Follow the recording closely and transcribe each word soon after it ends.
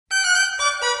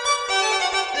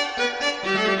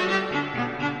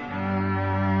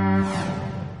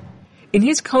In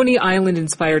his Coney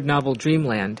Island-inspired novel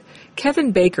Dreamland,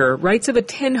 Kevin Baker writes of a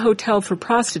tin hotel for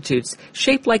prostitutes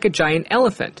shaped like a giant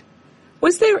elephant.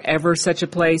 Was there ever such a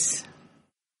place?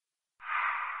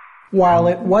 While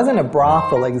it wasn't a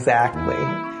brothel exactly,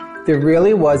 there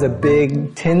really was a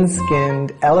big,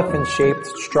 tin-skinned, elephant-shaped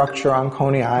structure on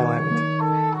Coney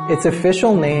Island. Its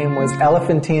official name was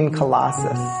Elephantine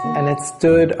Colossus, and it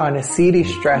stood on a seedy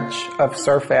stretch of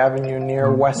Surf Avenue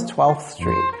near West 12th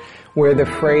Street, where the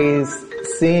phrase,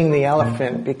 seeing the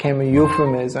elephant, became a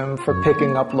euphemism for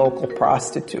picking up local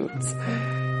prostitutes.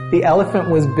 The elephant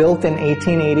was built in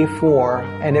 1884,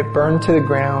 and it burned to the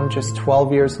ground just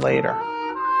 12 years later.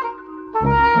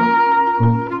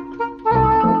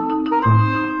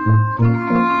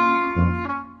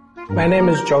 My name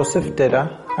is Joseph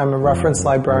Ditta. I'm a reference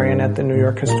librarian at the New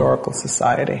York Historical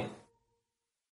Society.